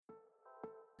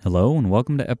Hello and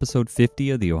welcome to episode 50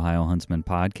 of the Ohio Huntsman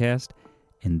Podcast.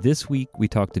 And this week we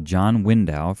talked to John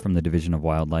Window from the Division of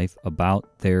Wildlife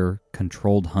about their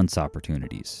controlled hunts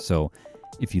opportunities. So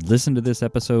if you listen to this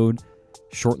episode,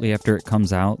 shortly after it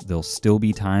comes out, there'll still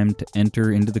be time to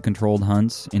enter into the controlled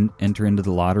hunts, enter into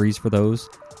the lotteries for those.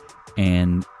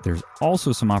 And there's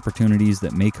also some opportunities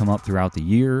that may come up throughout the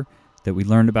year that we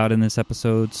learned about in this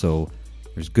episode. So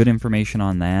there's good information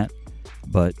on that.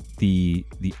 But the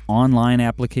online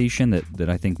application that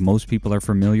I think most people are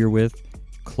familiar with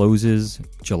closes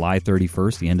July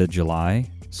 31st, the end of July.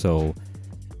 So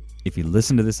if you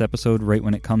listen to this episode right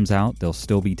when it comes out, there'll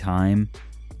still be time.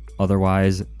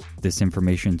 Otherwise, this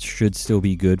information should still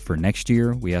be good for next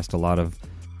year. We asked a lot of,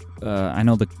 I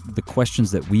know the questions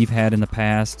that we've had in the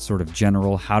past, sort of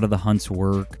general, how do the hunts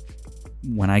work?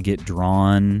 When I get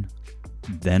drawn,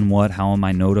 then what? How am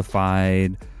I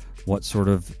notified? What sort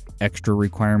of extra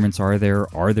requirements are there?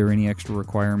 Are there any extra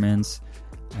requirements?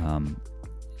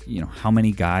 How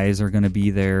many guys are going to be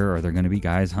there? Are there going to be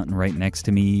guys hunting right next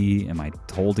to me? Am I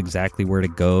told exactly where to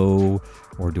go?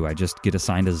 Or do I just get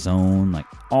assigned a zone? Like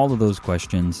all of those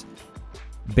questions.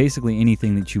 Basically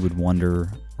anything that you would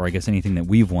wonder, or I guess anything that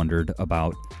we've wondered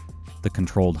about the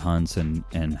controlled hunts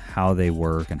and how they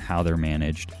work and how they're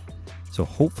managed. So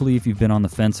hopefully if you've been on the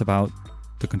fence about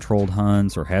the controlled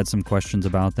hunts or had some questions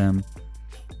about them,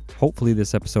 hopefully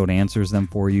this episode answers them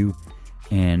for you,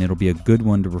 and it'll be a good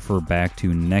one to refer back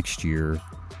to next year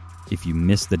if you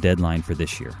missed the deadline for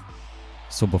this year.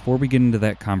 So before we get into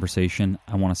that conversation,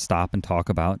 I want to stop and talk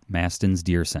about Mastin's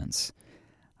Deer Sense.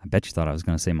 I bet you thought I was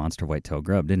going to say Monster Whitetail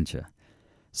Grub, didn't you?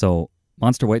 So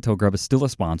Monster Whitetail Grub is still a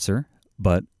sponsor,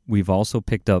 but we've also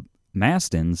picked up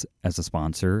Mastin's as a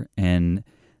sponsor, and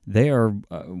they are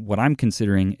what I'm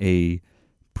considering a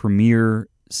premier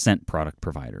scent product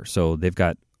provider. So they've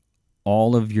got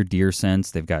all of your deer scents.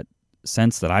 They've got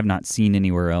scents that I've not seen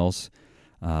anywhere else.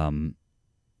 One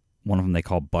of them they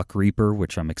call Buck Reaper,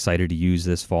 which I'm excited to use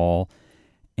this fall.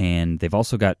 And they've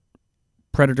also got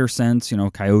predator scents,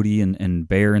 coyote and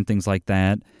bear and things like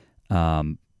that.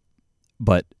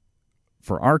 But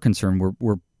for our concern,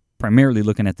 we're primarily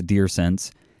looking at the deer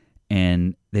scents.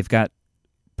 And they've got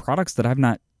products that I've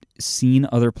not seen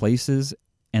other places.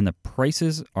 And the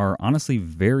prices are honestly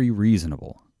very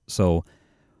reasonable. So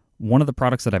one of the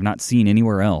products that I've not seen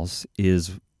anywhere else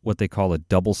is what they call a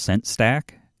double scent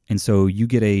stack. And so you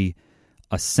get a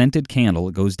scented candle.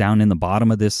 It goes down in the bottom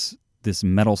of this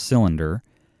metal cylinder.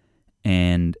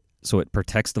 And so it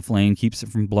protects the flame, keeps it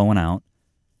from blowing out.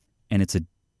 And it's a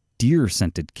deer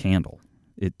scented candle.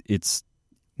 It's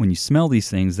when you smell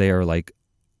these things, they are like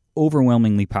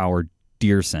overwhelmingly powered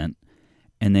deer scent.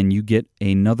 And then you get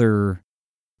another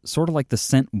sort of like the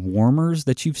scent warmers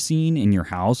that you've seen in your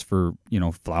house for,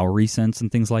 flowery scents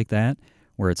and things like that,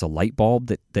 where it's a light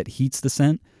bulb that heats the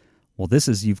scent. Well, this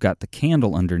is, you've got the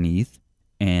candle underneath,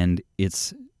 and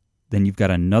then you've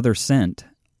got another scent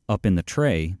up in the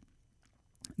tray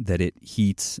that it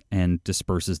heats and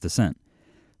disperses the scent.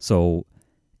 So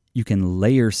you can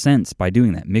layer scents by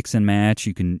doing that. Mix and match.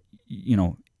 You can,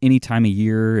 any time of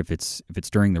year, if it's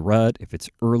during the rut, if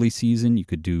it's early season, you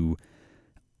could do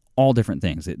all different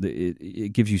things.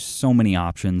 It gives you so many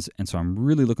options, and so I'm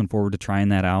really looking forward to trying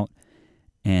that out.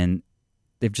 And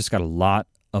they've just got a lot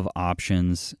of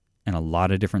options and a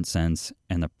lot of different scents,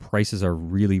 and the prices are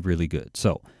really, really good.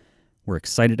 So we're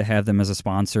excited to have them as a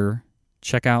sponsor.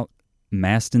 Check out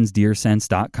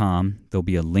mastinsdeerscents.com. There'll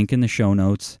be a link in the show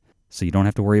notes, so you don't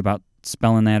have to worry about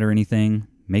spelling that or anything.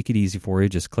 Make it easy for you.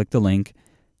 Just click the link,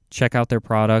 check out their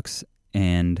products,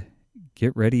 and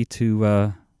get ready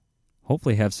to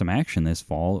hopefully have some action this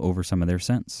fall over some of their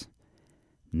scents.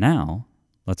 Now,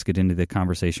 let's get into the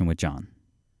conversation with John.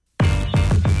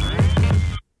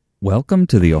 Welcome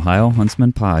to the Ohio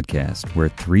Huntsman Podcast, where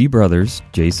three brothers,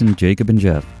 Jason, Jacob, and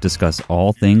Jeff, discuss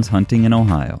all things hunting in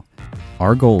Ohio.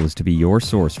 Our goal is to be your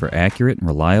source for accurate and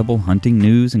reliable hunting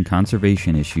news and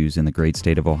conservation issues in the great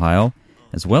state of Ohio,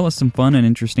 as well as some fun and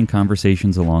interesting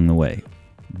conversations along the way.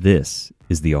 This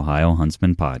is the Ohio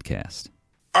Huntsman Podcast.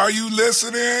 Are you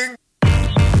listening?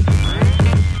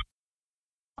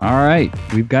 All right,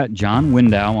 we've got John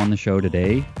Window on the show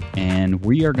today, and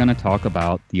we are going to talk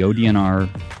about the ODNR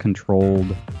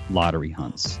controlled lottery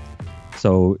hunts.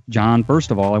 So, John, first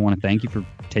of all, I want to thank you for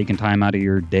taking time out of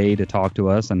your day to talk to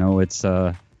us. I know it's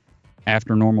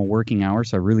after normal working hours,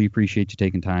 so I really appreciate you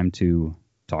taking time to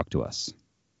talk to us.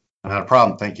 Not a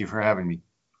problem. Thank you for having me.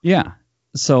 Yeah.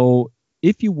 So,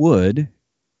 if you would,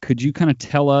 could you kind of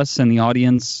tell us and the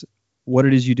audience what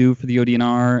it is you do for the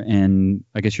ODNR, and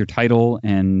I guess your title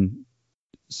and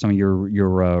some of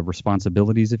your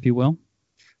responsibilities, if you will?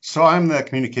 So I'm the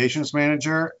communications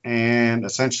manager, and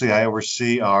essentially I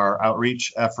oversee our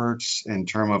outreach efforts in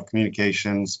terms of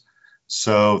communications.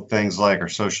 So things like our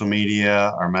social media,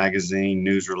 our magazine,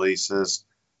 news releases,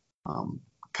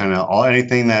 kind of all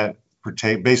anything that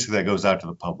basically that goes out to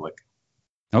the public.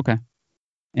 Okay.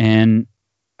 And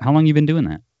how long you been doing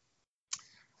that?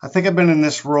 I think I've been in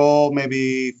this role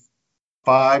maybe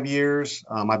 5 years.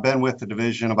 I've been with the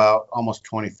division about almost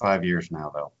 25 years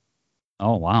now, though.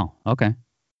 Oh, wow. Okay.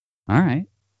 All right.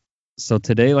 So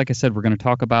today, like I said, we're going to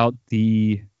talk about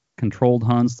the controlled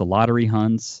hunts, the lottery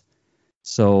hunts.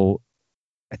 So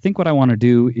I think what I want to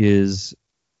do is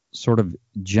sort of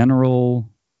general.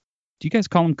 Do you guys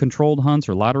call them controlled hunts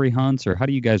or lottery hunts, or how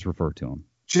do you guys refer to them?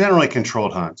 Generally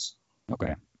controlled hunts.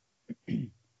 Okay.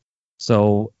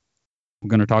 So we're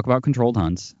going to talk about controlled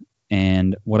hunts.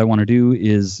 And what I want to do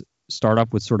is start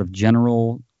off with sort of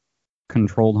general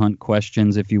controlled hunt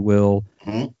questions, if you will,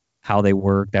 how they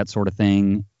work, that sort of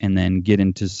thing, and then get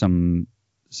into some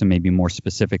maybe more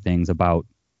specific things about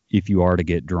if you are to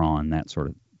get drawn, that sort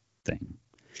of thing.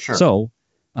 Sure. So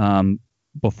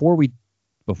before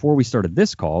we started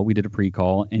this call, we did a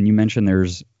pre-call, and you mentioned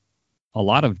there's a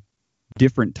lot of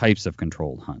different types of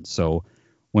controlled hunts. So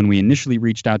when we initially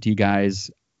reached out to you guys,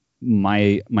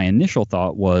 my initial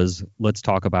thought was, let's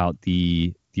talk about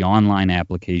the online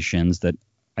applications that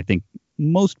I think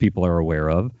most people are aware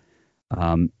of.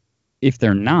 If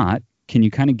they're not, can you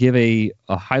kind of give a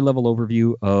high-level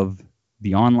overview of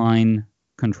the online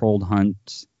controlled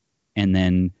hunts, and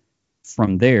then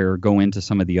from there go into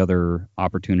some of the other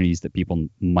opportunities that people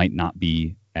might not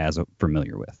be as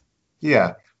familiar with?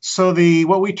 Yeah. So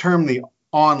what we term the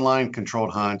online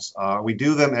controlled hunts, we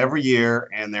do them every year,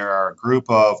 and there are a group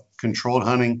of controlled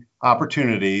hunting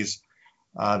opportunities.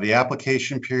 The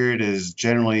application period is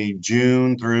generally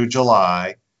June through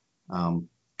July,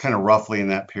 kind of roughly in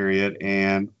that period.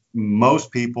 And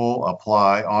most people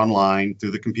apply online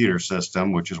through the computer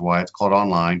system, which is why it's called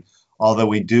online. Although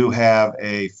we do have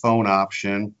a phone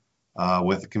option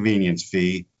with a convenience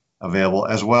fee available,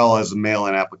 as well as a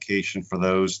mail-in application for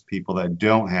those people that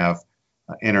don't have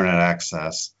internet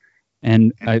access.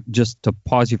 And just to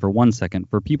pause you for 1 second,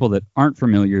 for people that aren't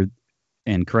familiar,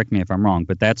 and correct me if I'm wrong,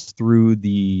 but that's through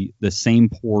the same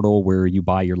portal where you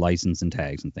buy your license and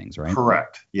tags and things, right?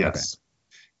 Correct. Yes. Okay.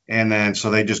 And then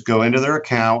so they just go into their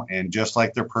account, and just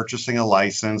like they're purchasing a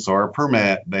license or a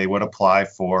permit, they would apply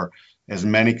for as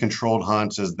many controlled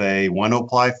hunts as they want to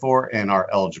apply for and are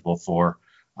eligible for.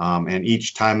 And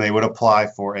each time they would apply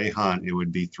for a hunt, it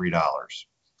would be $3.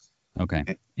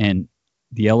 Okay. And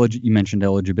you mentioned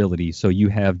eligibility. So you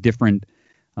have different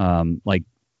like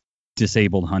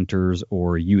disabled hunters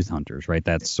or youth hunters, right?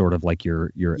 That's sort of like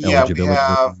your eligibility.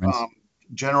 Yeah, we have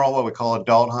general, what we call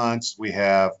adult hunts. We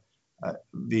have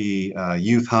the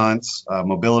youth hunts,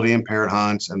 mobility impaired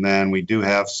hunts, and then we do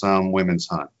have some women's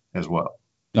hunt as well.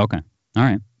 Okay. All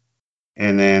right.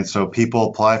 And then so people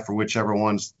apply for whichever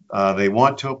ones they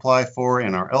want to apply for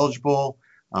and are eligible.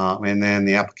 And then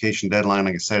the application deadline,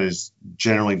 like I said, is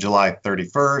generally July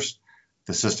 31st.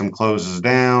 The system closes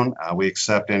down. We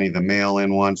accept any of the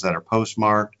mail-in ones that are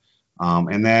postmarked.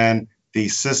 And then the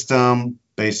system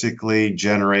basically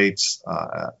generates,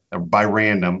 by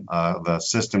random, the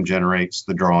system generates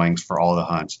the drawings for all the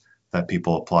hunts that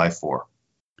people apply for.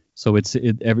 So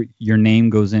your name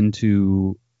goes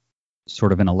into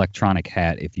sort of an electronic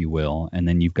hat, if you will, and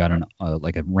then you've got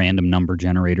like a random number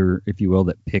generator, if you will,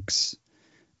 that picks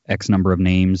X number of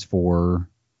names for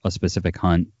a specific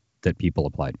hunt that people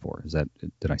applied for.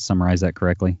 Did I summarize that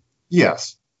correctly?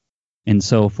 Yes. And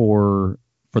so for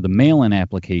the mail-in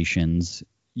applications,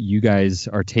 you guys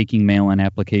are taking mail-in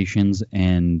applications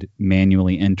and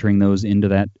manually entering those into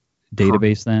that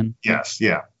database then? Yes.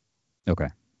 Yeah. Okay.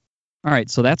 All right.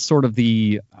 So that's sort of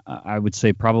I would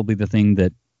say probably the thing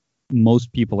that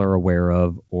most people are aware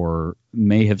of or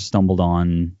may have stumbled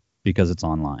on because it's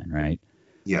online, right?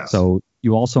 Yes. So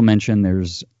you also mentioned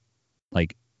there's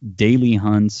like daily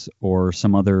hunts or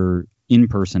some other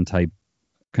in-person type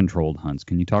controlled hunts.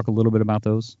 Can you talk a little bit about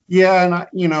those? Yeah,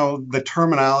 and the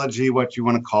terminology, what you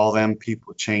want to call them,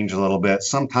 people change a little bit.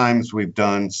 Sometimes we've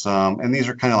done some, and these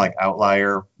are kind of like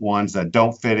outlier ones that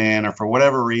don't fit in, or for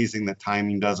whatever reason the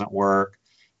timing doesn't work.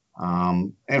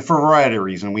 And for a variety of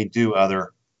reasons, we do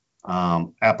other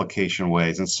application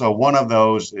ways. And so one of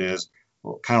those is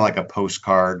kind of like a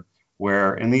postcard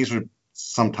and these would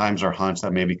sometimes are hunts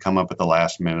that maybe come up at the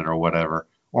last minute or whatever,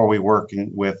 or we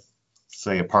working with,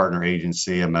 say, a partner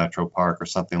agency, a metro park or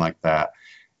something like that.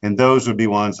 And those would be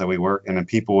ones that we work, and then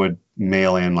people would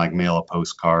mail a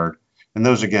postcard. And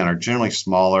those, again, are generally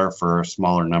smaller for a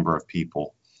smaller number of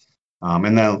people.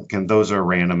 And then, again, those are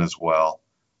random as well.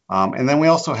 And then we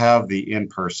also have the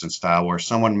in-person style where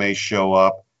someone may show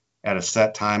up at a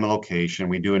set time and location.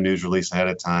 We do a news release ahead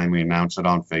of time. We announce it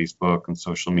on Facebook and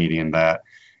social media and that.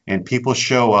 And people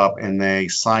show up and they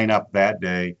sign up that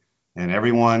day, and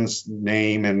everyone's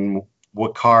name and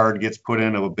what card gets put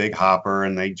into a big hopper,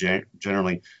 and they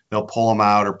generally they'll pull them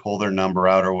out or pull their number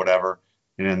out or whatever,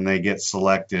 and then they get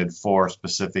selected for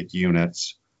specific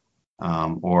units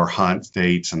or hunt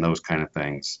dates and those kind of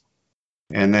things.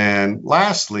 And then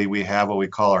lastly, we have what we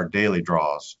call our daily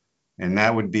draws. And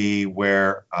that would be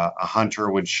where a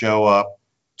hunter would show up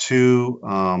to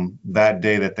that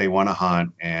day that they want to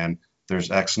hunt. And there's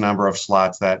X number of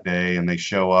slots that day, and they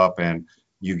show up and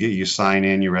you sign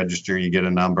in, you register, you get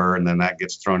a number, and then that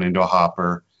gets thrown into a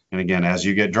hopper. And again, as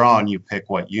you get drawn, you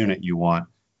pick what unit you want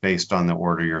based on the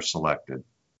order you're selected.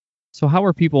 So how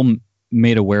are people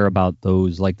made aware about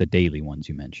those, like the daily ones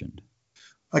you mentioned?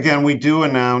 Again, we do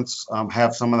announce,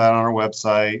 have some of that on our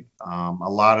website. A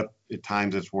lot of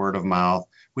times it's word of mouth.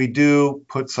 We do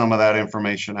put some of that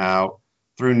information out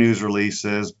through news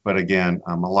releases, but again,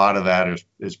 a lot of that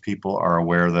is people are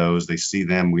aware of those. They see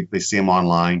them. They see them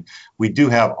online. We do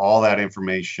have all that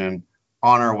information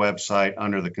on our website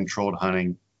under the controlled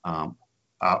hunting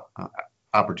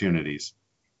opportunities.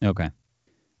 Okay.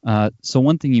 So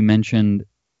one thing you mentioned,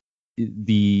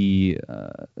 the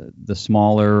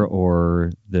smaller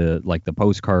or the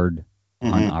postcard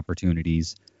hunt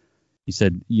opportunities. You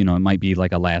said, it might be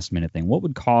like a last minute thing. What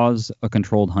would cause a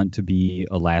controlled hunt to be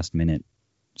a last minute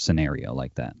scenario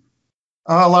like that?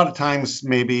 A lot of times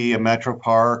maybe a metro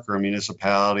park or a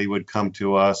municipality would come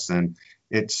to us and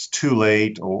it's too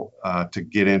late to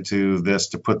get into this,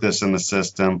 to put this in the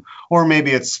system, or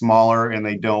maybe it's smaller and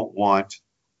they don't want,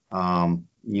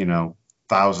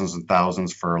 thousands and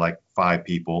thousands for like 5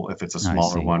 people, if it's a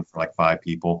smaller one for like 5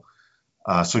 people.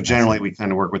 So generally we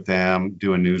kind of work with them,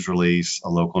 do a news release, a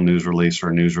local news release or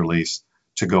a news release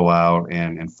to go out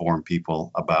and inform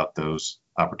people about those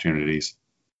opportunities.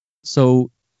 So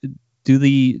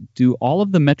do all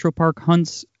of the Metro Park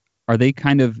hunts, are they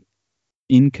kind of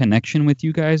in connection with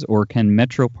you guys, or can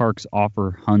Metro Parks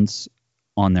offer hunts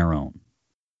on their own?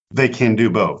 They can do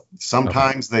both.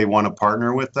 Sometimes they want to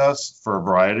partner with us for a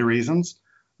variety of reasons.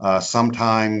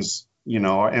 Sometimes, and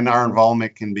our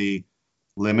involvement can be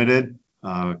limited.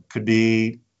 Could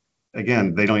be,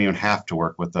 again, they don't even have to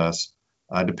work with us,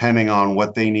 depending on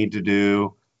what they need to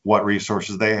do, what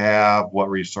resources they have, what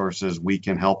resources we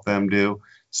can help them do.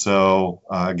 So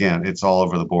again, it's all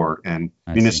over the board. And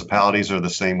municipalities are the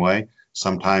same way.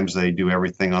 Sometimes they do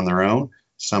everything on their own.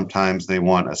 Sometimes they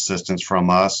want assistance from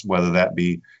us, whether that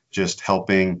be just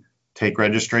helping take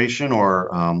registration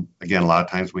or, again, a lot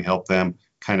of times we help them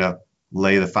kind of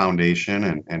lay the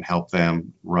foundation and help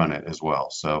them run it as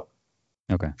well. So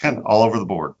kind of all over the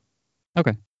board.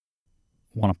 Okay.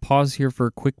 I want to pause here for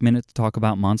a quick minute to talk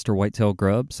about Monster Whitetail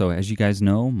Grub. So as you guys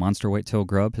know, Monster Whitetail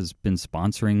Grub has been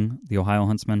sponsoring the Ohio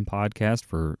Huntsman podcast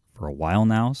for a while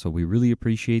now. So we really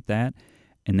appreciate that.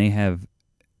 And they have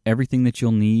everything that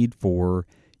you'll need for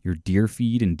your deer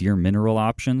feed and deer mineral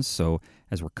options. So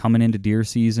as we're coming into deer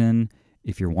season,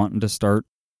 if you're wanting to start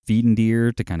feeding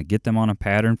deer to kind of get them on a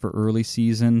pattern for early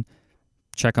season,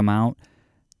 check them out.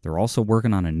 They're also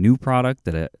working on a new product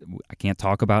that I can't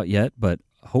talk about yet, but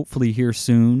hopefully here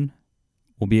soon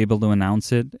we'll be able to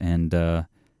announce it, and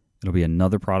it'll be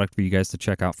another product for you guys to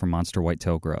check out from Monster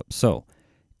Whitetail Grub. So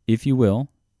if you will,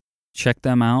 check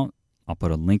them out. I'll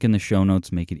put a link in the show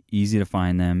notes, make it easy to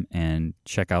find them, and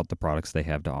check out the products they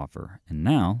have to offer. And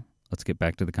now let's get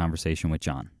back to the conversation with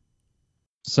John.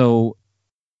 So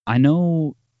I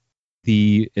know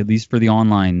at least for the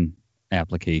online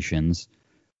applications,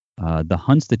 the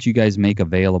hunts that you guys make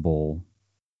available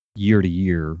year to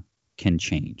year can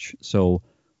change. So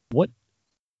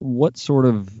what sort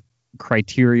of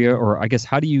criteria, or I guess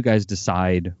how do you guys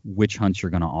decide which hunts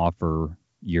you're going to offer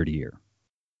year to year?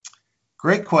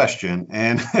 Great question.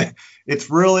 And it's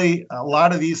really, a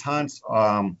lot of these hunts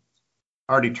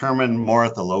are determined more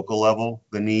at the local level,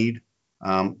 the need.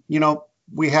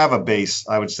 We have a base,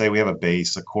 I would say we have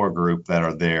a core group that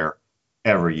are there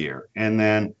every year. And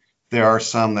then there are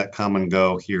some that come and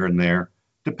go here and there,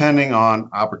 depending on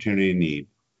opportunity and need.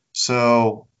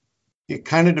 So it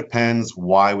kind of depends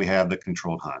why we have the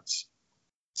controlled hunts.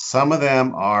 Some of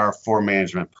them are for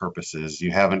management purposes.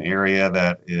 You have an area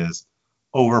that is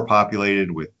overpopulated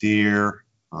with deer,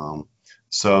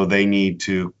 so they need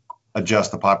to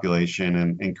adjust the population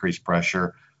and increase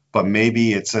pressure. But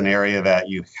maybe it's an area that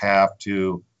you have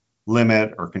to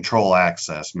limit or control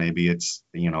access. Maybe it's,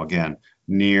 again,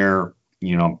 near,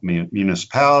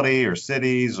 municipality or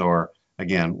cities, or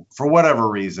again, for whatever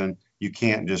reason, you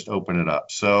can't just open it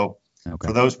up. So Okay.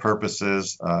 For those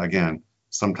purposes, again,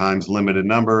 sometimes limited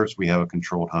numbers, we have a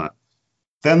controlled hunt.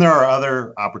 Then there are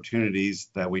other opportunities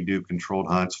that we do controlled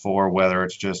hunts for, whether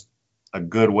it's just a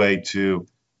good way to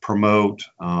promote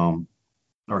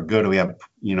or good, we have,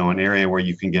 an area where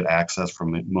you can get access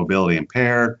from mobility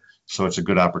impaired. So it's a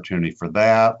good opportunity for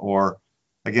that. Or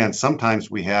again, sometimes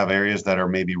we have areas that are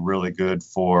maybe really good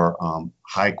for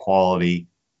high quality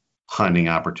hunting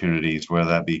opportunities, whether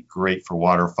that be great for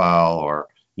waterfowl or,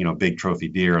 big trophy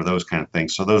deer or those kind of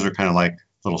things. So those are kind of like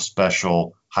little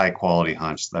special high quality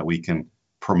hunts that we can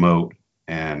promote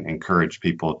and encourage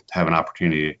people to have an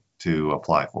opportunity to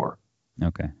apply for.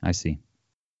 Okay, I see.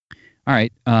 All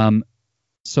right.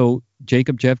 So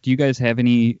Jacob, Jeff, do you guys have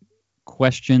any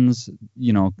questions?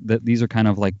 That these are kind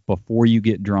of like before you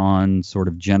get drawn, sort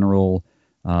of general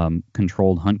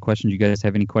controlled hunt questions. You guys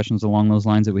have any questions along those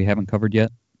lines that we haven't covered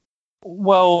yet?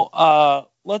 Well,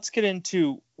 let's get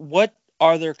into what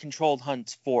are there controlled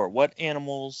hunts for? What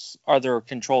animals are there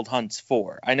controlled hunts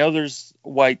for? I know there's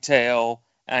whitetail,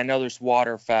 and I know there's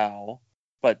waterfowl,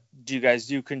 but do you guys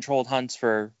do controlled hunts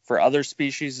for other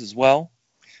species as well?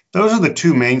 Those are the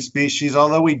two main species,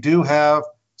 although we do have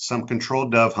some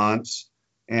controlled dove hunts.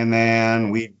 And then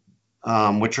we,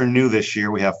 which are new this year,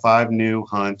 we have 5 new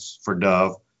hunts for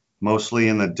dove, mostly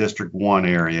in the District 1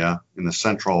 area in the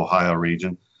central Ohio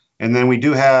region. And then we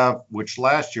do have, which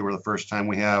last year were the first time,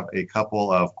 we have a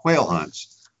couple of quail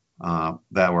hunts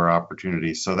that were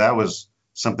opportunities. So that was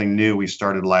something new we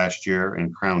started last year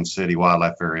in Crown City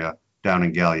Wildlife Area down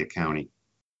in Gallia County.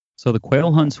 So the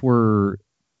quail hunts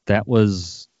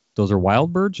those are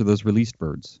wild birds or those released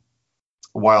birds?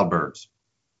 Wild birds.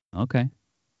 Okay,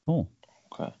 cool.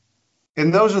 Okay.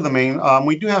 And those are the main.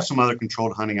 We do have some other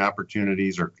controlled hunting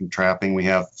opportunities or trapping. We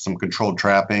have some controlled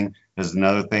trapping is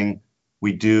another thing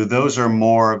we do. Those are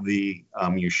more of the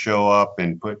you show up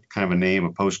and put kind of a name,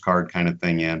 a postcard kind of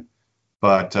thing in,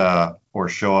 but or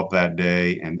show up that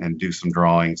day and do some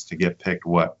drawings to get picked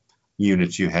what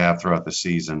units you have throughout the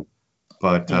season.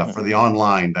 But for the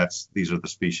online, these are the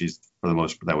species for the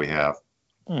most that we have.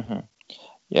 Mm-hmm.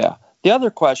 Yeah. The other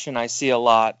question I see a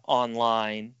lot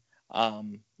online,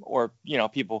 or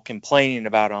people complaining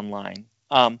about online,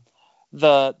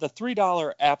 the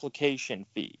 $3 application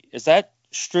fee, is that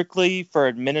strictly for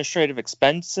administrative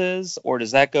expenses, or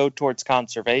does that go towards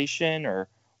conservation, or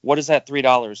what does that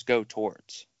 $3 go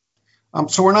towards?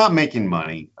 So we're not making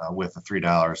money with the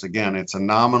 $3. Again, it's a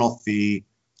nominal fee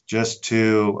just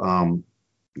to,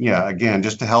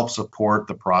 just to help support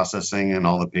the processing and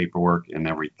all the paperwork and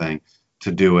everything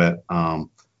to do it.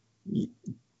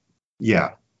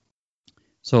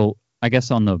 So I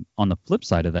guess on the flip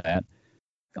side of that,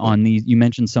 on these, you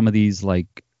mentioned some of these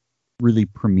like really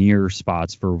premier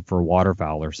spots for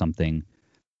waterfowl or something.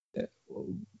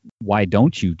 Why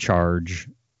don't you charge?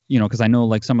 Because I know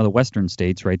like some of the western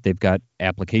states, right? They've got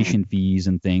application fees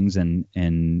and things,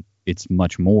 and it's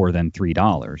much more than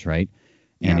 $3, right?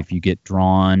 And if you get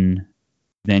drawn,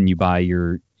 then you buy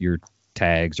your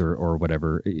tags or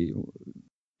whatever.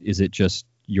 Is it just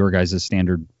your guys'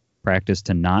 standard practice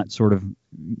to not sort of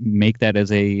make that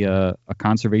as a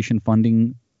conservation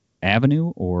funding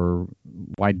avenue, or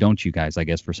why don't you guys, I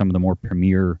guess, for some of the more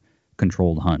premier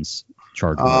controlled hunts,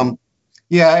 charge more?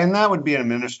 Yeah, and that would be an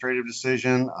administrative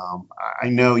decision. I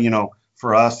know,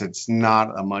 for us, it's not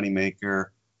a moneymaker.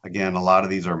 Again, a lot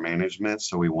of these are management,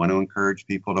 so we want to encourage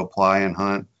people to apply and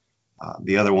hunt.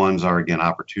 The other ones are, again,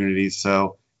 opportunities.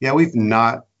 So, yeah, we've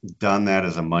not done that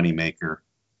as a moneymaker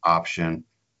option.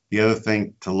 The other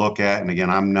thing to look at, and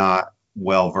again, I'm not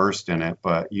well versed in it,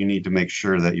 but you need to make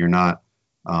sure that you're not,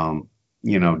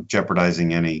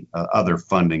 jeopardizing any other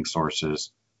funding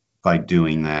sources by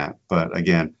doing that. But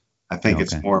again, I think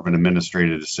it's more of an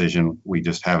administrative decision. We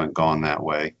just haven't gone that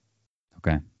way.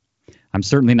 Okay. I'm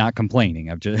certainly not complaining.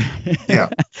 I'm just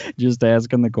just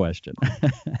asking the question.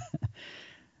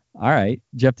 All right,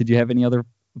 Jeff, did you have any other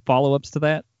follow-ups to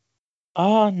that?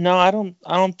 No, I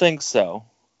don't think so.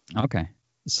 Okay.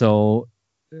 So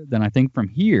then I think from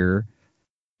here,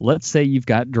 let's say you've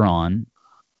got drawn,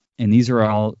 and these are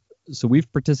all, so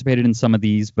we've participated in some of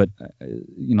these, but,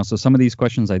 so some of these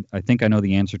questions I think I know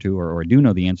the answer to, or I do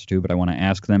know the answer to, but I want to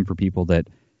ask them for people that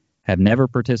have never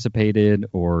participated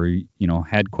or,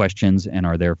 had questions and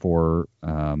are therefore,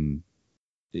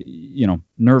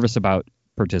 nervous about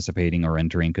participating or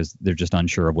entering because they're just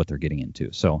unsure of what they're getting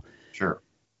into. So sure.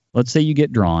 Let's say you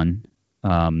get drawn.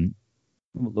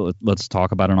 Let's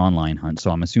talk about an online hunt.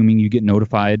 So I'm assuming you get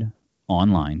notified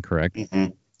online, correct?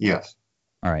 Mm-hmm. Yes.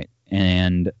 All right.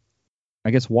 And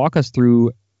I guess walk us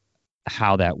through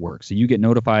how that works. So you get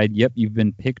notified, yep, you've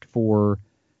been picked for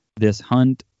this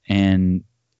hunt, and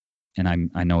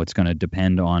and I know it's going to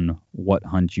depend on what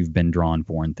hunt you've been drawn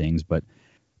for and things, but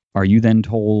are you then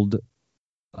told,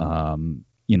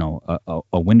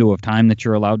 a window of time that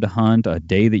you're allowed to hunt, a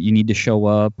day that you need to show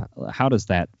up? How does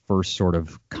that first sort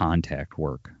of contact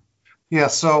work? Yeah,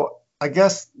 so I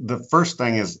guess the first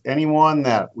thing is anyone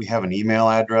that we have an email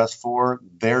address for,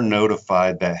 they're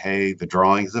notified that, hey, the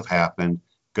drawings have happened,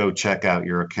 go check out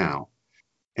your account.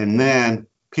 And then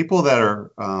people that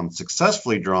are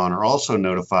successfully drawn are also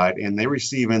notified, and they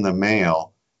receive in the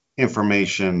mail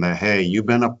information that, hey, you've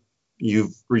won,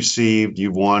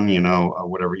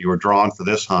 whatever, you were drawn for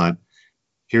this hunt.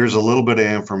 Here's a little bit of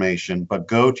information, but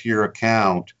go to your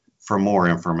account for more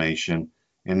information.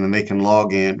 And then they can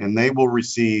log in and they will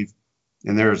receive,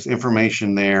 and there's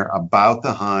information there about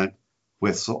the hunt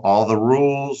with all the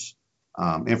rules,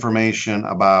 information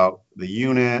about the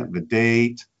unit, the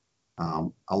date,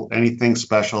 anything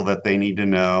special that they need to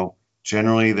know.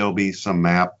 Generally, there'll be some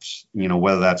maps,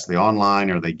 whether that's the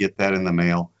online or they get that in the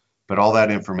mail, but all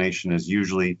that information is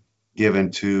usually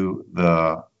given to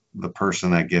the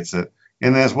person that gets it,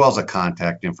 and as well as a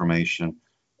contact information.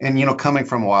 And, coming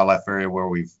from a wildlife area where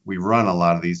we run a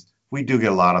lot of these, we do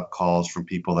get a lot of calls from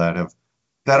people that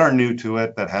are new to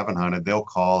it, that haven't hunted. They'll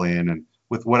call in and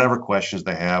with whatever questions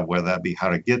they have, whether that be how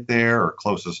to get there or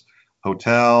closest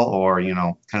hotel or,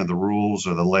 kind of the rules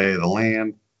or the lay of the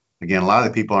land. Again, a lot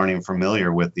of the people aren't even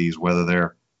familiar with these,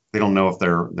 whether they don't know if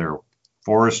they're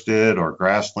forested or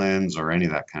grasslands or any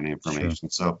of that kind of information.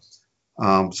 Sure.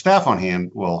 So staff on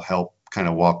hand will help kind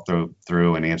of walk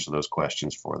through and answer those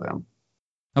questions for them.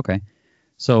 Okay.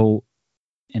 So,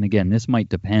 and again, this might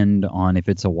depend on if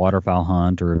it's a waterfowl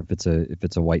hunt or if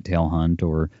it's a whitetail hunt,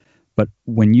 but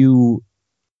when you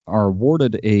are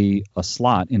awarded a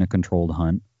slot in a controlled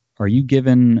hunt, are you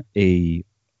given a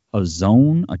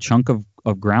zone, a chunk of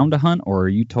ground to hunt, or are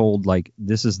you told like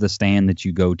this is the stand that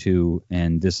you go to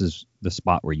and this is the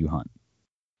spot where you hunt?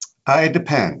 It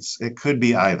depends. It could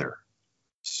be either.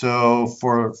 So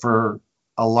for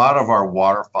a lot of our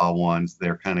waterfowl ones,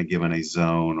 they're kind of given a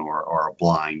zone or a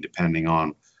blind depending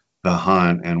on the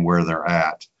hunt and where they're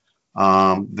at.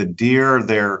 The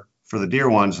deer, for the deer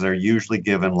ones, they're usually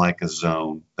given like a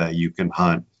zone that you can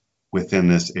hunt within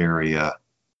this area.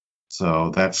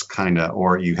 So that's kind of,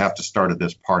 or you have to start at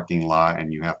this parking lot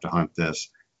and you have to hunt this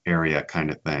area kind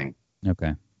of thing.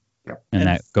 Okay. Yep. And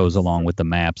that goes along with the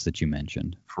maps that you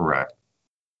mentioned. Correct.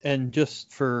 And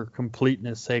just for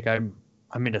completeness sake,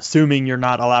 assuming you're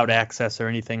not allowed access or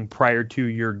anything prior to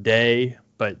your day,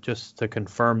 but just to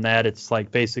confirm that, it's like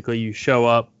basically you show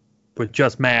up with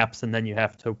just maps and then you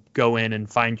have to go in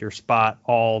and find your spot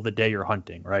all the day you're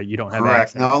hunting, right? You don't have Correct.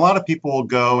 access. Now, a lot of people will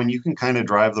go and you can kind of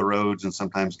drive the roads and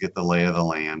sometimes get the lay of the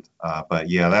land. But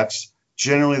yeah, that's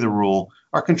generally the rule.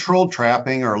 Our controlled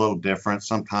trapping are a little different.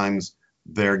 Sometimes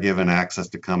they're given access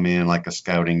to come in like a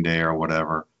scouting day or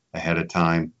whatever ahead of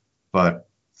time. But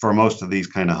for most of these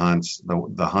kind of hunts,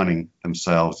 the hunting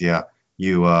themselves, yeah,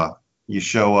 you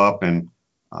show up and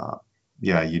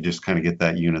you just kind of get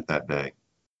that unit that day.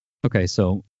 Okay,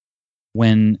 so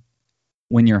when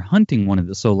you're hunting one of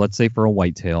the, so let's say for a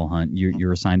whitetail hunt,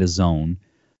 you're assigned a zone.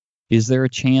 Is there a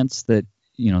chance that,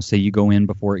 say you go in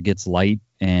before it gets light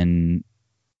and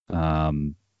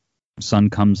sun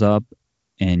comes up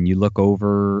and you look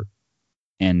over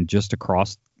and just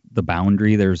across the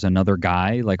boundary there's another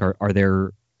guy? Like are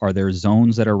there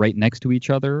zones that are right next to each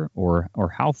other, or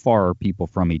how far are people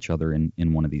from each other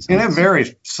in one of these hunts? And it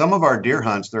varies. Some of our deer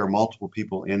hunts, there are multiple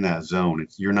people in that zone.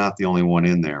 You're not the only one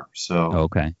in there. So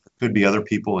okay. There could be other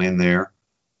people in there.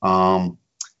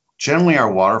 Generally,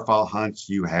 our waterfowl hunts,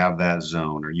 you have that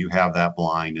zone or you have that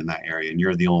blind in that area, and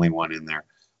you're the only one in there.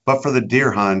 But for the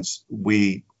deer hunts,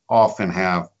 we often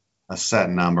have a set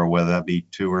number, whether that be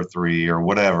 2 or 3 or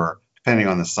whatever, depending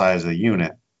on the size of the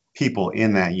unit, people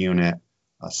in that unit.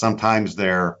 Sometimes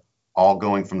they're all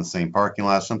going from the same parking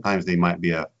lot. Sometimes they might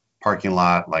be a parking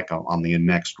lot like on the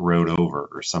next road over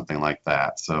or something like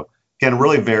that. So again, it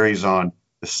really varies on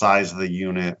the size of the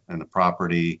unit and the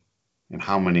property and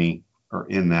how many are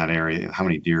in that area, how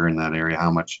many deer in that area,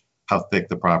 how thick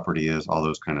the property is, all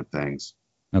those kind of things.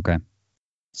 Okay.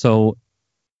 So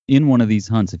in one of these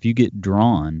hunts, if you get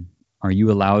drawn, are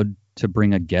you allowed to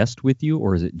bring a guest with you,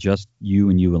 or is it just you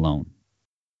and you alone?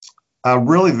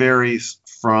 Really varies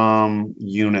from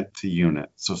unit to unit.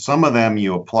 So some of them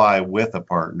you apply with a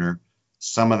partner.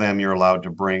 Some of them you're allowed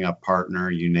to bring a partner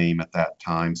you name at that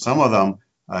time. Some of them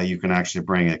you can actually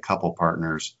bring a couple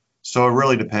partners. So it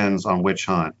really depends on which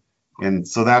hunt. And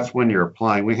so that's when you're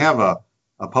applying. We have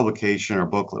a publication or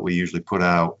booklet we usually put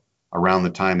out around the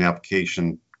time the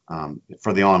application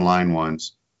for the online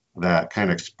ones that kind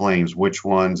of explains which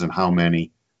ones and how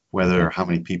many. whether how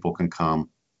many people can come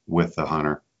with the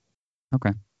hunter.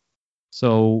 Okay.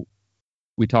 So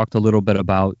we talked a little bit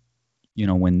about,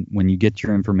 when you get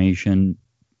your information,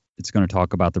 it's going to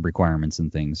talk about the requirements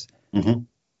and things. Mm-hmm.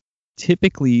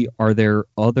 Typically, are there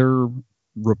other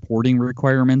reporting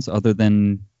requirements other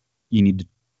than you need to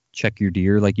check your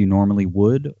deer like you normally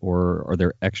would, or are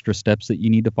there extra steps that you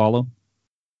need to follow?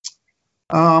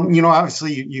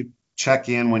 Obviously you check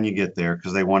in when you get there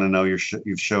because they want to know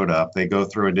you've showed up. They go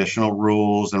through additional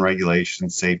rules and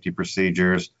regulations, safety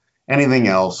procedures, anything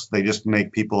else. They just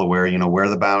make people aware, where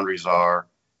the boundaries are.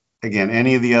 Again,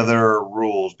 any of the other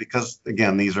rules, because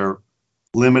again, these are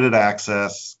limited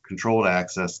access, controlled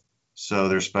access. So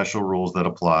there's special rules that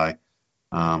apply.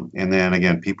 And then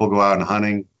again, people go out and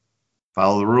hunting,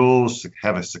 follow the rules,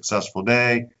 have a successful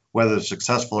day. Whether it's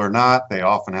successful or not, they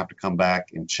often have to come back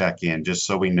and check in just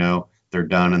so we know they're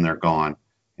done and they're gone.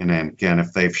 And then again,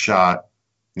 if they've shot,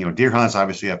 deer hunts,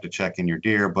 obviously you have to check in your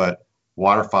deer, but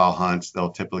waterfowl hunts,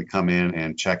 they'll typically come in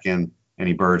and check in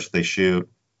any birds they shoot.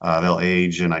 They'll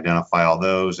age and identify all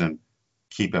those and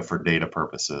keep it for data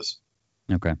purposes.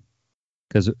 Okay.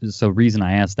 So reason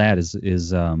I asked that is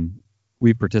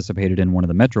we participated in one of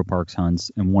the Metro Parks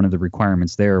hunts, and one of the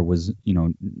requirements there was,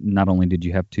 not only did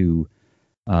you have to,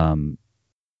 or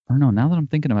no, now that I'm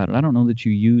thinking about it, I don't know that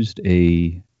you used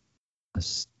a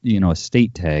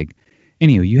state tag.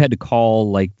 Anyhow, you had to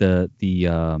call like the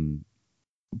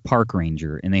park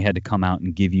ranger, and they had to come out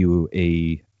and give you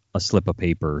a slip of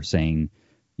paper saying,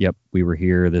 yep, we were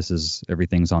here.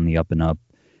 Everything's on the up and up,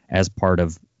 as part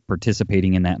of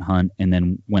participating in that hunt. And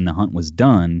then when the hunt was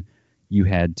done, you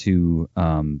had to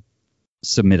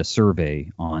submit a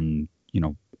survey on,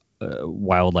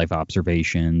 wildlife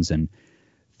observations and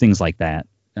things like that.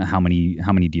 How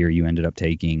many deer you ended up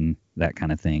taking, that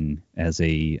kind of thing, as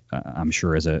I'm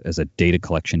sure as a data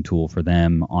collection tool for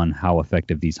them on how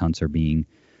effective these hunts are being.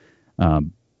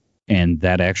 And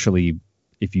that actually,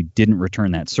 if you didn't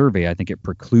return that survey, I think it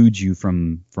precludes you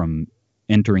from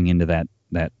entering into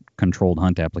that controlled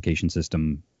hunt application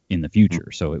system in the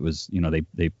future. So it was,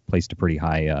 they placed a pretty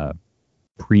high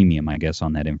premium, I guess,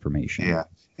 on that information. Yeah.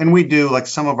 And we do, like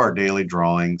some of our daily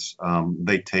drawings,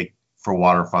 they take for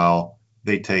waterfowl,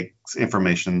 they take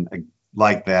information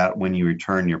like that when you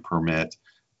return your permit,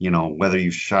 whether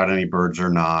you've shot any birds or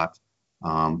not,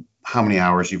 how many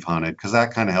hours you've hunted, because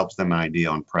that kind of helps them an idea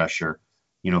on pressure.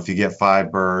 If you get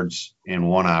 5 birds in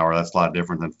 1 hour, that's a lot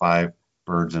different than 5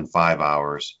 birds in 5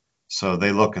 hours. So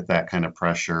they look at that kind of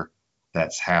pressure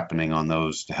that's happening on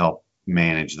those to help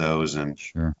manage those and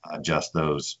adjust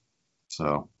those.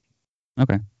 So.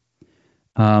 Okay.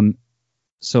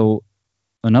 So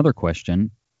another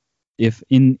question, if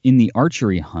in the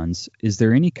archery hunts, is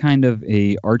there any kind of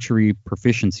a archery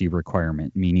proficiency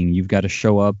requirement, meaning you've got to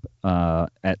show up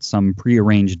at some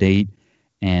prearranged date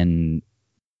and,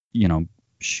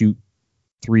 shoot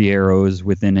 3 arrows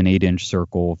within an 8-inch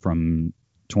circle from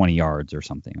 20 yards or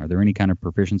something? Are there any kind of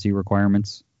proficiency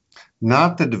requirements?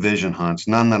 Not the division hunts,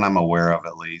 none that I'm aware of,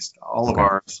 at least. All of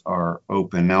ours are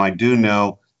open. Now, I do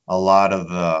know a lot of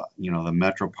the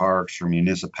Metro Parks or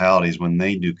municipalities, when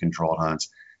they do controlled hunts,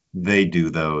 they do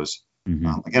those.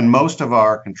 Mm-hmm. Again, most of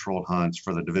our controlled hunts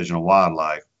for the Division of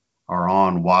Wildlife are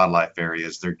on wildlife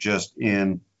areas. They're just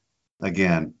in,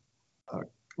 again,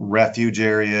 refuge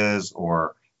areas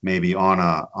or maybe on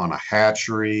a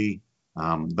hatchery,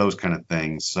 those kind of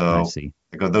things. So I see.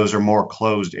 Those are more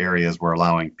closed areas we're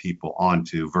allowing people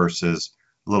onto, versus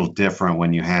a little different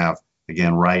when you have,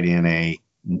 again, right in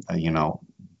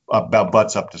about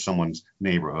butts up to someone's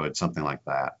neighborhood, something like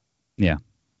that. Yeah.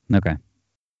 Okay.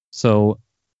 So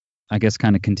I guess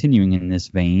kind of continuing in this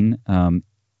vein,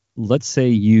 let's say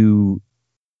you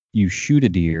shoot a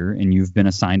deer and you've been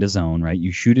assigned a zone, right?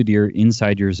 You shoot a deer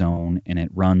inside your zone and it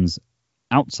runs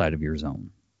outside of your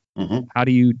zone. Mm-hmm. How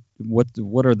do you,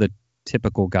 what are the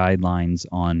typical guidelines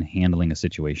on handling a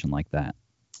situation like that?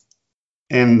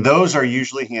 And those are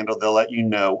usually handled, they'll let you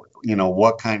know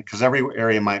what kind, because every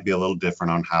area might be a little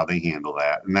different on how they handle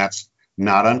that. And that's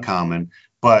not uncommon.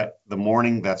 But the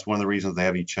morning, that's one of the reasons they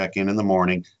have you check in the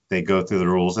morning. They go through the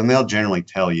rules and they'll generally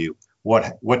tell you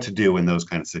what to do in those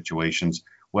kind of situations,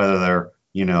 whether they're,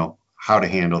 how to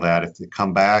handle that. If they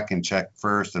come back and check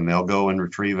first and they'll go and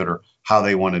retrieve it, or how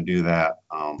they want to do that.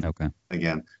 Okay.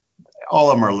 Again, all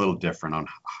of them are a little different on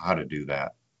how to do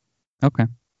that. Okay.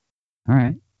 All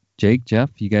right. Jake,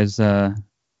 Jeff, you guys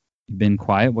been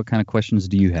quiet. What kind of questions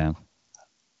do you have?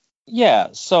 Yeah,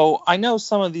 so I know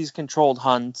some of these controlled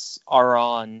hunts are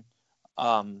on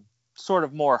sort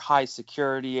of more high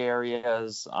security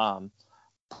areas,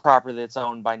 property that's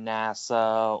owned by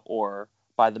NASA or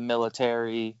by the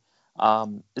military.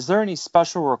 Is there any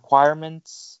special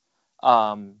requirements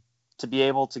to be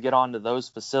able to get onto those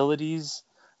facilities?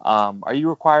 Are you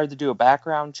required to do a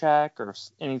background check or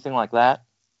anything like that?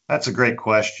 That's a great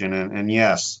question. And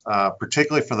yes,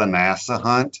 particularly for the NASA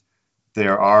hunt,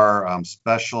 there are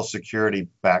special security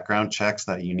background checks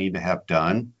that you need to have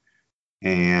done.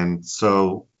 And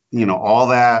so, all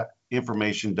that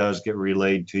information does get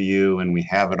relayed to you, and we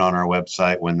have it on our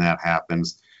website when that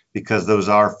happens, because those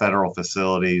are federal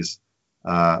facilities.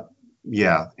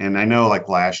 Yeah. And I know like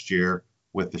last year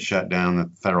with the shutdown, the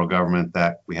federal government,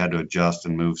 that we had to adjust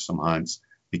and move some hunts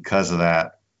because of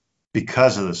that,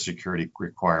 because of the security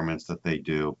requirements that they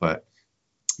do. But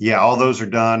yeah, all those are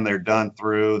done. They're done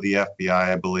through the FBI,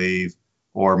 I believe,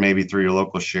 or maybe through your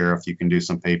local sheriff. You can do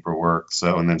some paperwork.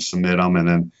 So, and then submit them, and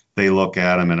then they look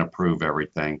at them and approve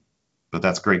everything. But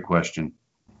that's a great question.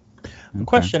 The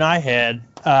question I had,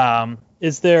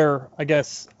 is there, I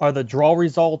guess, are the draw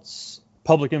results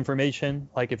public information?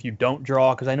 Like if you don't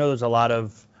draw, because I know there's a lot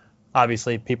of,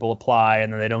 obviously people apply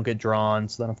and then they don't get drawn.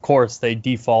 So then of course they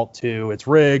default to it's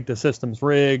rigged, the system's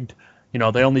rigged, they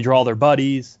only draw their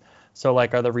buddies. So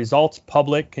like, are the results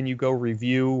public? Can you go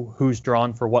review who's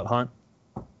drawn for what hunt?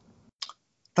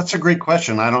 That's a great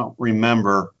question. I don't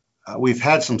remember. We've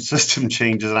had some system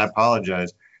changes, and I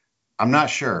apologize. I'm not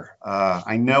sure.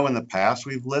 I know in the past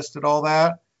we've listed all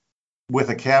that with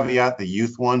a caveat. The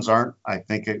youth ones aren't. I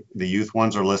think the youth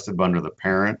ones are listed under the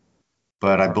parent,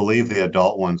 but I believe the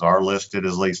adult ones are listed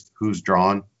as least who's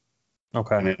drawn.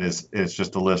 Okay. And it's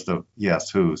just a list of, yes,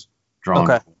 who's drawn.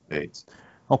 Okay. Dates.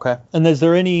 Okay. And is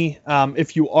there any,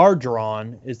 if you are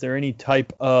drawn, is there any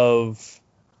type of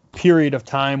period of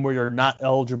time where you're not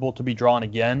eligible to be drawn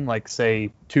again? Like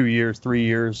say 2 years, 3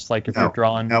 years, like if you're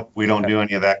drawn? Nope. We don't do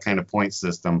any of that kind of point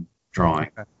system drawing.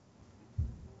 Okay.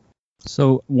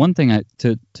 So one thing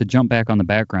to jump back on the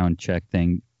background check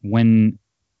thing,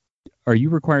 are you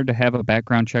required to have a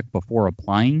background check before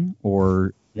applying,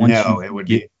 or once it would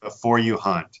be before you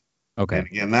hunt. Okay. And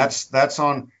again,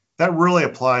 that really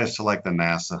applies to like the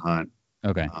NASA hunt.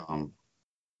 Okay.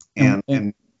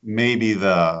 And maybe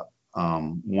the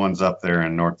ones up there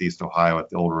in Northeast Ohio at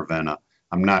the old Ravenna.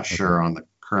 I'm not sure on the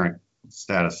current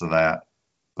status of that,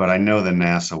 but I know the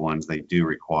NASA ones, they do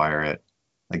require it.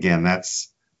 Again,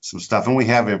 that's some stuff, and we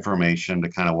have information to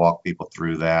kind of walk people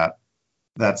through that.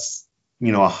 That's,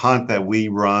 a hunt that we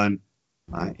run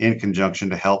in conjunction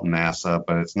to help NASA,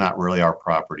 but it's not really our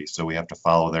property, so we have to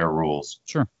follow their rules.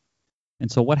 Sure.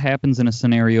 And so what happens in a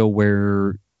scenario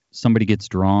where somebody gets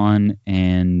drawn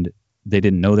and they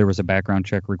didn't know there was a background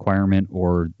check requirement,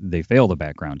 or they fail the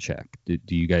background check?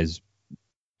 Do you guys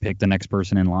pick the next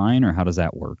person in line, or how does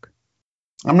that work?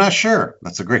 I'm not sure.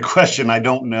 That's a great question. I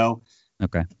don't know.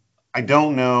 Okay. I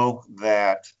don't know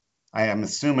that. I am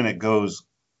assuming it goes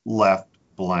left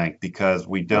blank because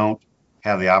we don't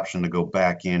have the option to go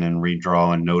back in and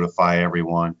redraw and notify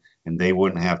everyone, and they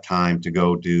wouldn't have time to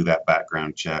go do that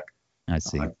background check. I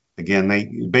see.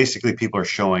 Again, basically people are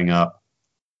showing up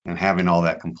and having all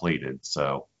that completed.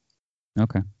 So.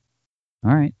 Okay.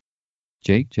 All right.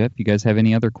 Jake, Jeff, you guys have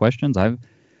any other questions?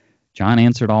 John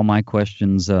answered all my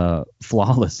questions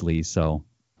flawlessly, so.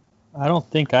 I don't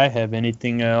think I have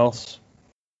anything else.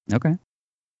 Okay.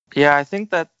 Yeah, I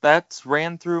think that's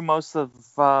ran through most of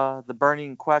the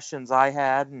burning questions I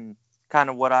had and kind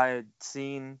of what I had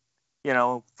seen,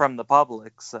 from the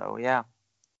public. So yeah.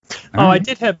 Oh, I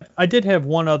did have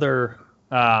one other.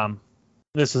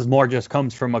 This is more just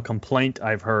comes from a complaint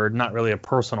I've heard, not really a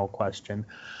personal question.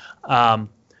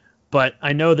 But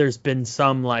I know there's been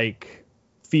some like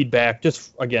feedback,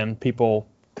 just again, people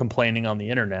complaining on the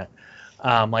internet.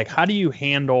 Like, how do you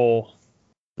handle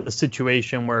the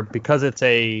situation where, because it's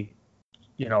a,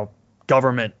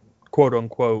 government quote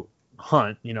unquote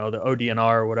hunt, the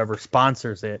ODNR or whatever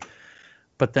sponsors it,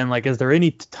 but then like, is there any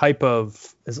type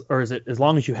of, or is it as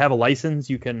long as you have a license,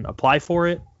 you can apply for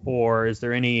it? Or is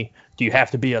there do you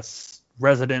have to be a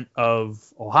resident of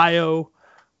Ohio,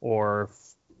 or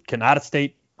can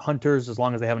out-of-state hunters, as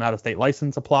long as they have an out-of-state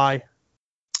license, apply?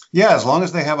 Yeah, as long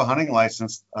as they have a hunting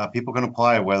license, people can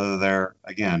apply, whether they're,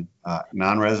 again,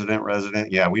 non-resident,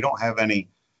 resident. Yeah, we don't have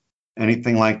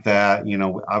anything like that.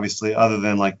 Obviously, other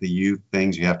than like the youth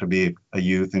things, you have to be a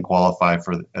youth and qualify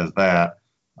as that.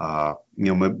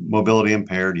 Mobility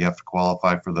impaired, you have to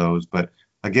qualify for those. But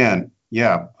again,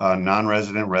 yeah,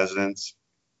 non-resident, residents,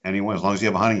 anyone, as long as you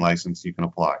have a hunting license, you can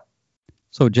apply.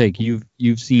 So, Jake,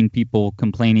 you've seen people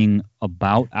complaining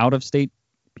about out-of-state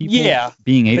people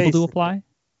being able to apply?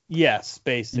 Yes,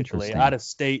 basically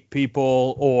out-of-state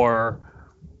people, or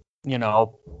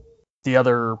the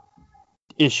other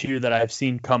issue that I've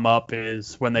seen come up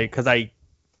is when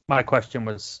my question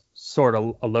was sort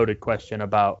of a loaded question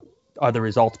about are the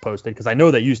results posted, because I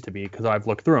know they used to be because I've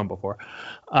looked through them before.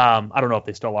 I don't know if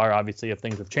they still are, obviously, if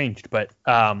things have changed, but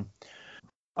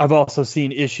I've also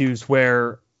seen issues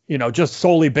where, just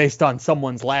solely based on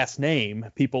someone's last name,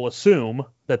 people assume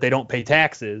that they don't pay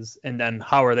taxes, and then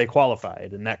how are they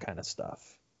qualified and that kind of stuff.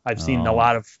 I've seen a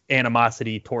lot of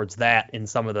animosity towards that in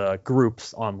some of the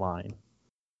groups online.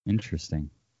 Interesting.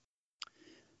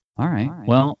 All right.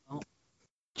 Well,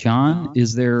 John,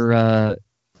 is there, I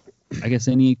guess,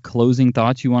 any closing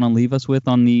thoughts you want to leave us with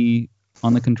on the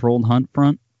controlled hunt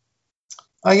front?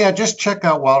 Yeah, just check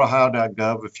out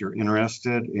wildohio.gov if you're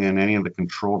interested in any of the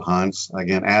controlled hunts.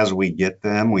 Again, as we get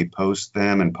them, we post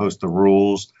them and post the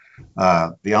rules.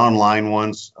 The online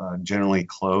ones generally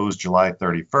close July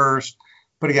 31st.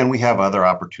 But again, we have other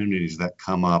opportunities that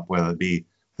come up, whether it be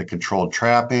the controlled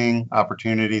trapping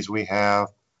opportunities we have.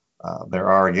 There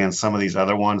are, again, some of these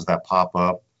other ones that pop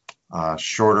up,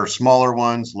 shorter, smaller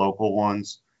ones, local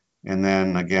ones. And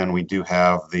then, again, we do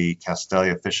have the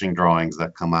Castelia fishing drawings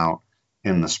that come out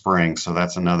in the spring. So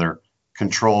that's another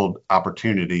controlled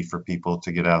opportunity for people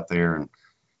to get out there. And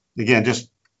again, just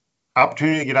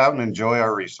opportunity to get out and enjoy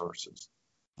our resources.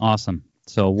 Awesome.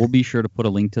 So we'll be sure to put a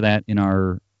link to that in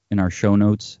our show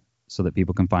notes so that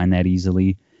people can find that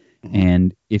easily. Mm-hmm.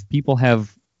 And if people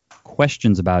have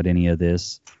questions about any of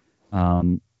this,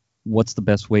 what's the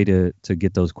best way to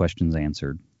get those questions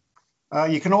answered?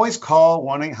 You can always call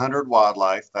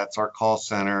 1-800-WILDLIFE. That's our call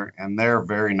center, and they're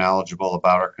very knowledgeable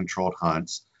about our controlled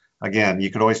hunts. Again,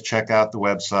 you could always check out the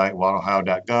website,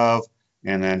 wildohio.gov,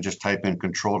 and then just type in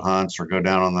controlled hunts or go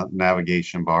down on the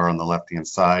navigation bar on the left-hand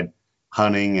side,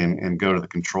 hunting, and go to the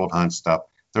controlled hunt stuff.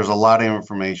 There's a lot of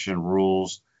information,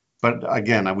 rules, but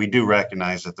again, we do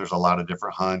recognize that there's a lot of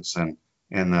different hunts and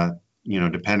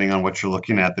depending on what you're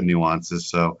looking at, the nuances.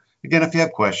 So again, if you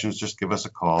have questions, just give us a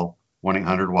call,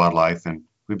 1-800-WILDLIFE, and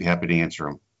we'd be happy to answer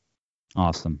them.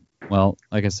 Awesome. Well,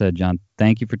 like I said, John,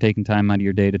 thank you for taking time out of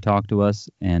your day to talk to us,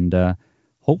 and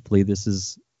hopefully this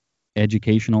is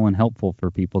educational and helpful for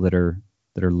people that are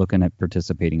looking at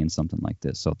participating in something like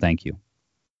this. So thank you.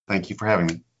 Thank you for having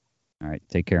me. All right,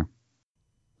 take care.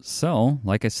 So,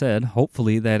 like I said,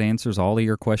 hopefully that answers all of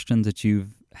your questions that you've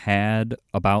had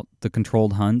about the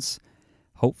controlled hunts.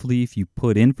 Hopefully, if you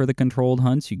put in for the controlled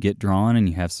hunts, you get drawn and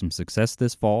you have some success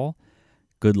this fall.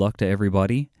 Good luck to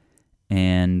everybody.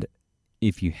 And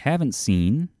if you haven't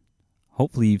seen,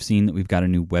 hopefully you've seen that we've got a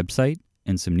new website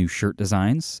and some new shirt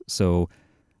designs. So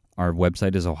our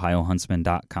website is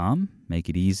ohiohuntsman.com. Make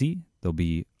it easy. There'll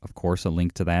be, of course, a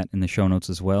link to that in the show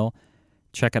notes as well.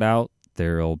 Check it out.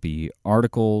 There'll be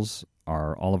articles,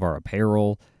 all of our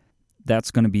apparel. That's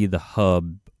going to be the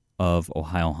hub of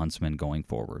Ohio Huntsman going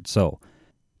forward. So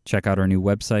check out our new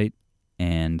website,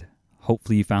 and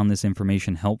hopefully you found this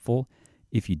information helpful.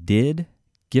 If you did,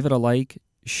 give it a like,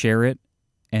 share it,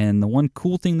 and the one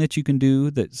cool thing that you can do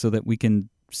so that we can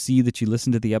see that you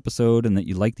listened to the episode and that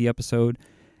you like the episode,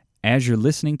 as you're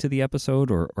listening to the episode,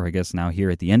 or I guess now here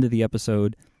at the end of the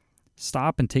episode,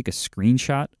 stop and take a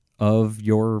screenshot of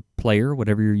your player,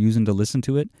 whatever you're using to listen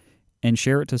to it, and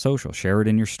share it to social. Share it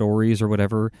in your stories or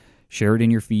whatever. Share it in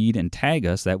your feed and tag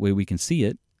us. That way we can see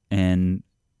it, and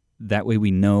that way we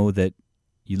know that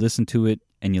you listen to it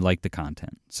and you like the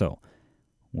content. So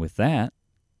with that,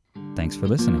 thanks for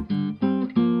listening.